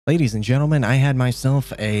Ladies and gentlemen, I had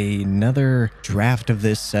myself another draft of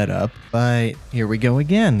this setup, but here we go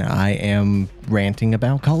again. I am ranting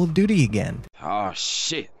about Call of Duty again. Oh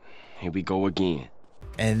shit, here we go again.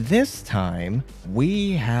 And this time,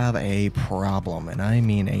 we have a problem, and I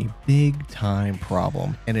mean a big time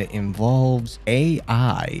problem, and it involves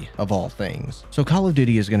AI of all things. So Call of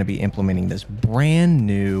Duty is going to be implementing this brand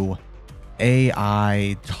new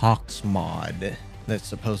AI talks mod that's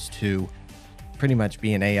supposed to pretty much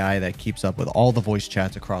be an AI that keeps up with all the voice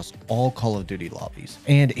chats across all Call of Duty lobbies.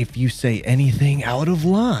 And if you say anything out of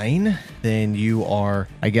line, then you are,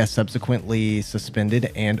 I guess, subsequently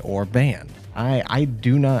suspended and or banned. I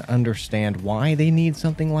do not understand why they need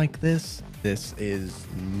something like this. This is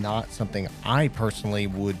not something I personally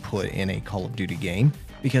would put in a Call of Duty game,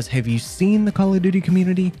 because have you seen the Call of Duty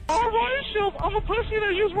community? Riot Shield! I'm a pussy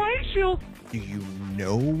that use Riot Shield! Do you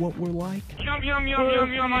know what we're like? Yum, yum, yum,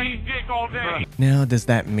 yum, yum, I eat dick all day. Now, does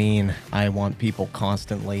that mean I want people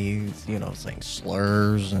constantly, saying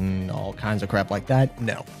slurs and all kinds of crap like that?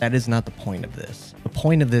 No, that is not the point of this. The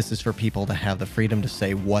point of this is for people to have the freedom to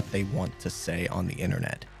say what they want to say on the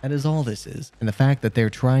internet. That is all this is. And the fact that they're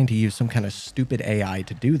trying to use some kind of stupid AI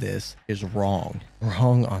to do this is wrong.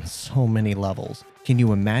 Wrong on so many levels. Can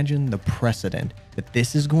you imagine the precedent that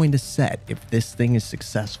this is going to set if this thing is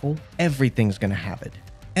successful? Everything's going to have it.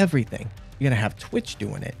 Everything. You're going to have Twitch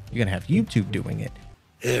doing it. You're going to have YouTube doing it.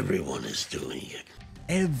 Everyone is doing it.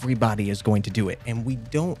 Everybody is going to do it. And we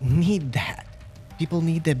don't need that. People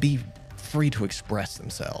need to be free to express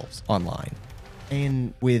themselves online.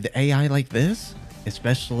 And with AI like this,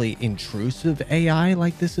 especially intrusive AI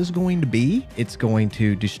like this is going to be, it's going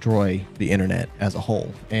to destroy the internet as a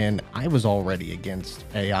whole. And I was already against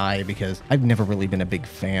AI because I've never really been a big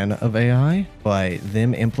fan of AI, but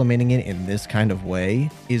them implementing it in this kind of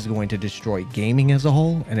way is going to destroy gaming as a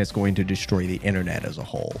whole, and it's going to destroy the internet as a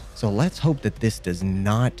whole. So let's hope that this does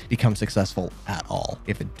not become successful at all.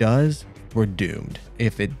 If it does, we're doomed.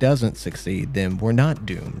 If it doesn't succeed, then we're not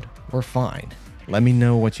doomed. We're fine. Let me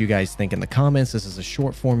know what you guys think in the comments. This is a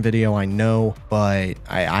short form video, I know, but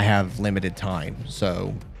I have limited time,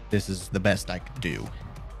 so this is the best I could do.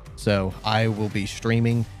 So I will be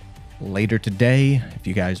streaming later today. If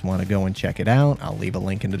you guys want to go and check it out, I'll leave a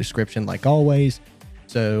link in the description like always.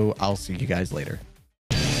 So I'll see you guys later.